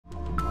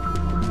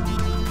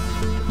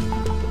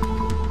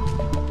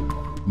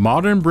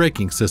Modern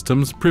braking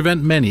systems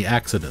prevent many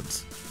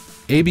accidents.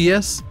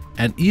 ABS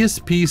and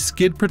ESP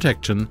skid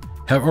protection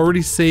have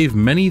already saved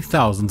many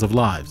thousands of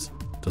lives.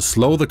 To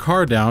slow the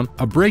car down,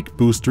 a brake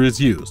booster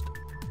is used.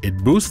 It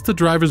boosts the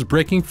driver's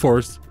braking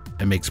force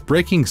and makes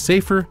braking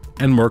safer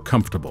and more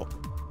comfortable.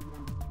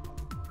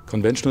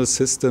 Conventional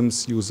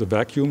systems use a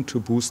vacuum to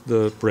boost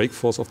the brake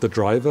force of the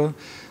driver.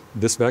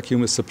 This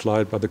vacuum is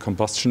supplied by the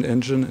combustion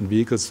engine. In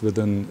vehicles with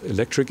an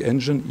electric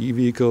engine,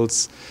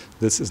 e-vehicles,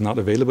 this is not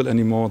available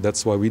anymore.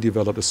 That's why we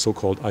developed a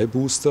so-called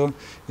iBooster,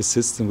 a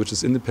system which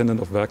is independent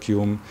of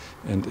vacuum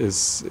and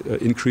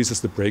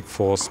increases the brake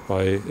force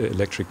by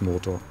electric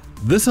motor.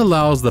 This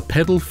allows the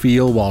pedal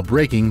feel while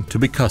braking to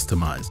be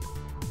customized.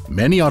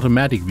 Many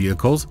automatic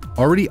vehicles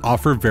already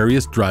offer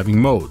various driving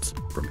modes,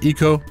 from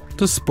eco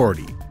to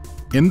sporty.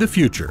 In the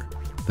future,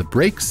 the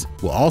brakes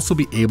will also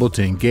be able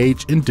to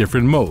engage in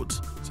different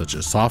modes, such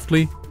as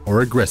softly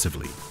or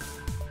aggressively.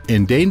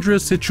 In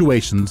dangerous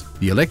situations,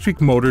 the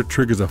electric motor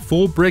triggers a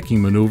full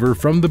braking maneuver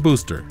from the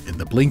booster in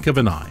the blink of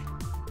an eye.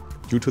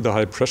 Due to the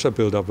high pressure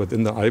buildup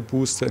within the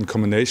iBooster in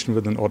combination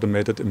with an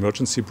automated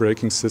emergency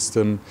braking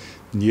system,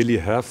 nearly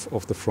half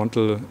of the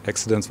frontal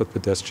accidents with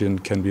pedestrians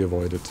can be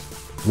avoided.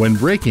 When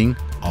braking,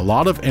 a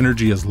lot of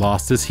energy is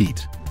lost as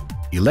heat.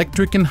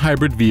 Electric and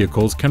hybrid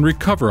vehicles can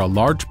recover a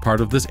large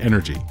part of this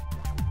energy.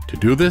 To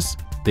do this,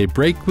 they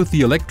brake with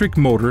the electric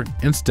motor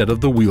instead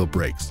of the wheel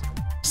brakes.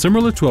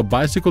 Similar to a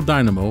bicycle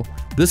dynamo,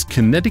 this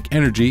kinetic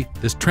energy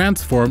is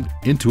transformed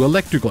into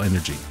electrical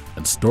energy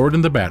and stored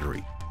in the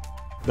battery.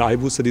 The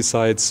iBooster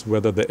decides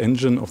whether the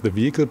engine of the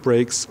vehicle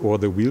brakes or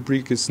the wheel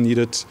brake is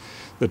needed.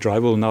 The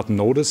driver will not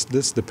notice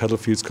this. The pedal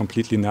feels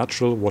completely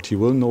natural. What he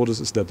will notice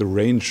is that the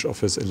range of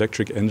his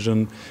electric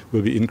engine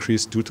will be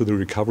increased due to the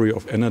recovery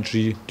of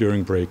energy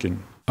during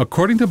braking.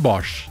 According to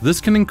Bosch, this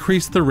can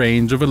increase the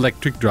range of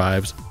electric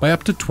drives by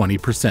up to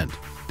 20%,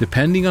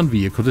 depending on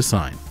vehicle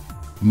design.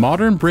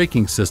 Modern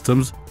braking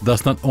systems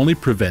thus not only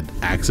prevent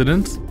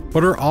accidents,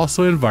 but are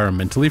also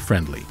environmentally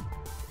friendly.